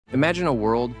Imagine a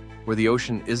world where the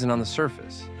ocean isn't on the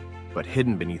surface, but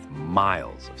hidden beneath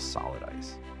miles of solid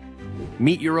ice.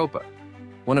 Meet Europa,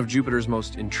 one of Jupiter's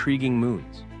most intriguing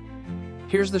moons.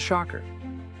 Here's the shocker.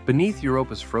 Beneath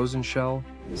Europa's frozen shell,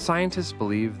 scientists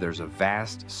believe there's a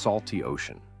vast, salty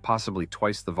ocean, possibly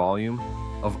twice the volume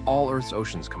of all Earth's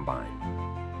oceans combined.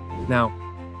 Now,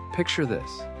 picture this.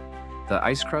 The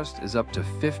ice crust is up to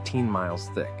 15 miles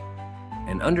thick,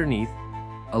 and underneath,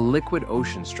 a liquid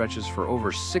ocean stretches for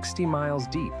over 60 miles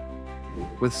deep.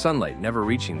 With sunlight never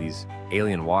reaching these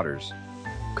alien waters,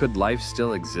 could life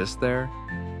still exist there?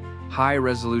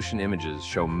 High-resolution images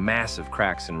show massive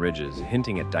cracks and ridges,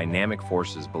 hinting at dynamic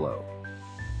forces below.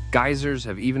 Geysers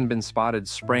have even been spotted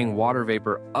spraying water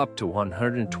vapor up to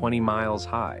 120 miles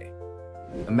high.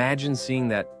 Imagine seeing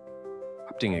that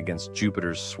erupting against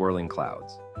Jupiter's swirling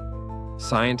clouds.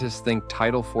 Scientists think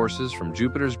tidal forces from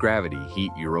Jupiter's gravity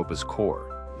heat Europa's core,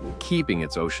 keeping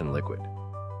its ocean liquid.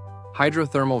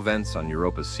 Hydrothermal vents on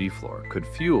Europa's seafloor could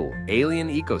fuel alien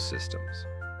ecosystems,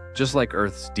 just like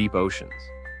Earth's deep oceans.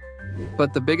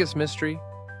 But the biggest mystery?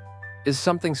 Is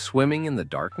something swimming in the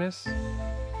darkness?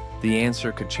 The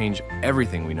answer could change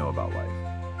everything we know about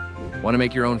life. Want to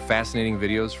make your own fascinating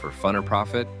videos for fun or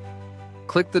profit?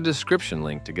 Click the description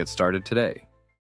link to get started today.